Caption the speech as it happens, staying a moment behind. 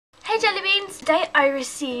Hey Jelly Beans! Today I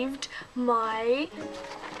received my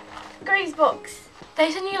Graze box. They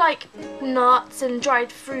send you like nuts and dried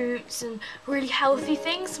fruits and really healthy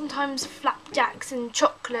things, sometimes flapjacks and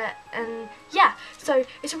chocolate, and yeah, so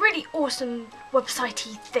it's a really awesome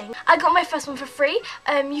website-y thing. I got my first one for free.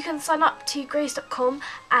 You can sign up to graze.com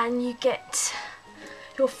and you get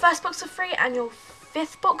your first box for free and your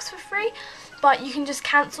 5th box for free, but you can just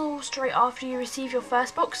cancel straight after you receive your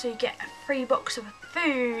first box, so you get a free box of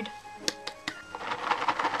food.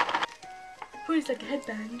 Oh, it's like a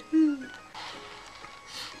headband.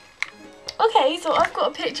 Okay, so I've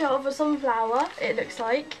got a picture of a sunflower, it looks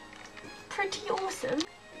like. Pretty awesome.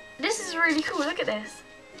 This is really cool, look at this.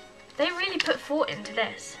 They really put thought into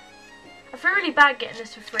this. I feel really bad getting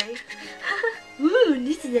this for free. Ooh,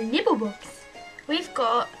 this is a nibble box. We've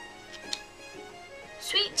got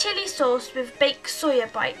sweet chili sauce with baked soya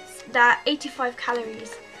bites that are 85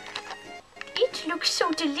 calories. It looks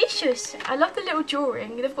so delicious. I love the little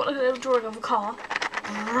drawing. They've got like a little drawing of a car.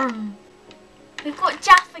 We've got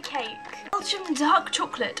Jaffa cake. Belgian dark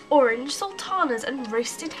chocolate, orange, sultanas and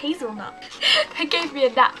roasted hazelnut. They gave me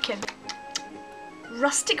a napkin.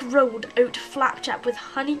 Rustic rolled oat flapjack with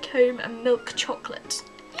honeycomb and milk chocolate.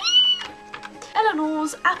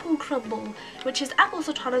 Eleanor's apple crumble, which is apple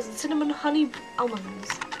sultanas and cinnamon honey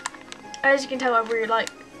almonds. As you can tell, I really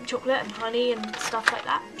like chocolate and honey and stuff like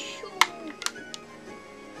that.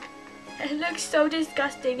 It looks so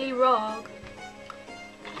disgustingly wrong.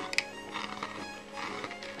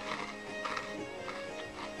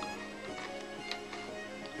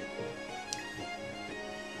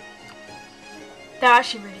 They're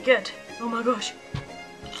actually really good. Oh my gosh.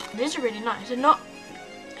 These are really nice.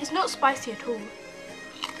 It's not spicy at all.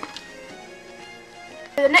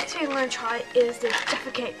 The next thing I'm going to try is the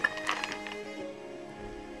Jaffa cake.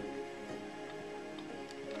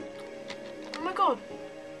 Oh my god.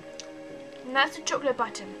 And that's the chocolate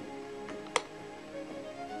button.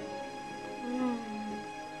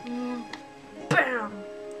 Bam!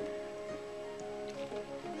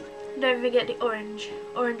 Don't forget the orange.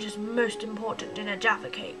 Orange is most important in a Jaffa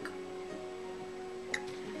cake.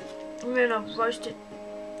 I'm gonna roast it.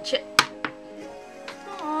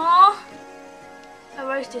 Aww. I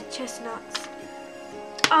roasted chestnuts.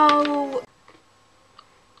 Oh.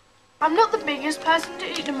 I'm not the biggest person to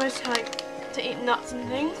eat nuts and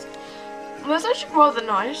things. That's actually rather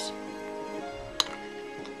nice.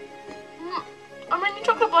 I mean, the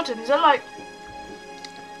chocolate buttons, they're like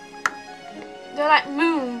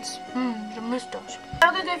moons. The moustache.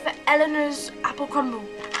 I'm gonna go for Eleanor's apple crumble.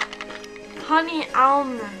 Honey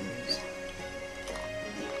almonds.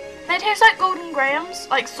 They taste like golden grahams,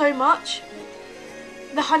 like so much.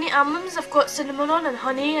 The honey almonds have got cinnamon on and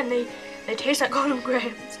honey, and they taste like golden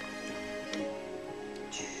grahams.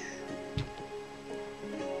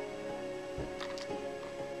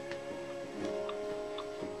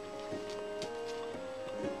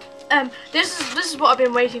 This is what I've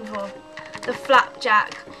been waiting for. The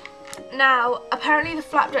flapjack. Now, apparently the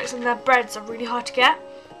flapjacks and their breads are really hard to get,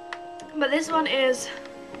 but this one is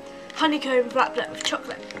honeycomb flapjack with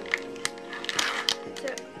chocolate. So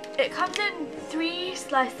it comes in 3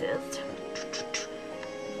 slices.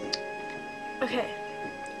 Okay,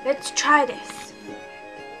 let's try this.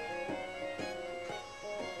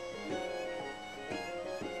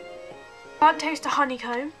 I can't taste the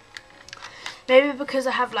honeycomb. Maybe because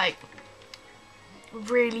I have like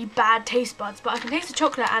really bad taste buds, but I can taste the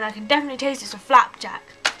chocolate and I can definitely taste it's a flapjack.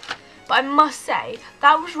 But I must say,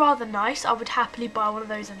 that was rather nice. I would happily buy one of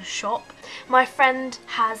those in a shop. My friend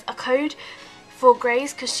has a code for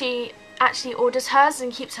Graze because she actually orders hers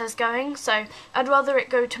and keeps hers going, so I'd rather it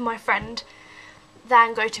go to my friend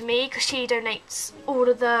than go to me, because she donates all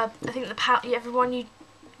of the, I think the pound, everyone you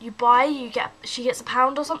buy, she gets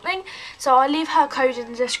 £1 or something. So I'll leave her code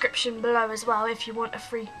in the description below as well if you want a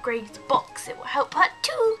free Graze box. It will help her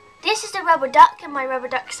too. This is the rubber duck, and my rubber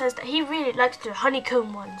duck says that he really likes the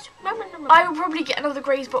honeycomb ones. I will probably get another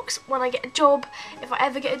Graze box when I get a job. If I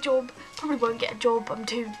ever get a job, probably won't get a job. I'm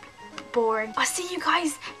too boring. I'll see you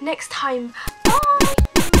guys next time. Bye!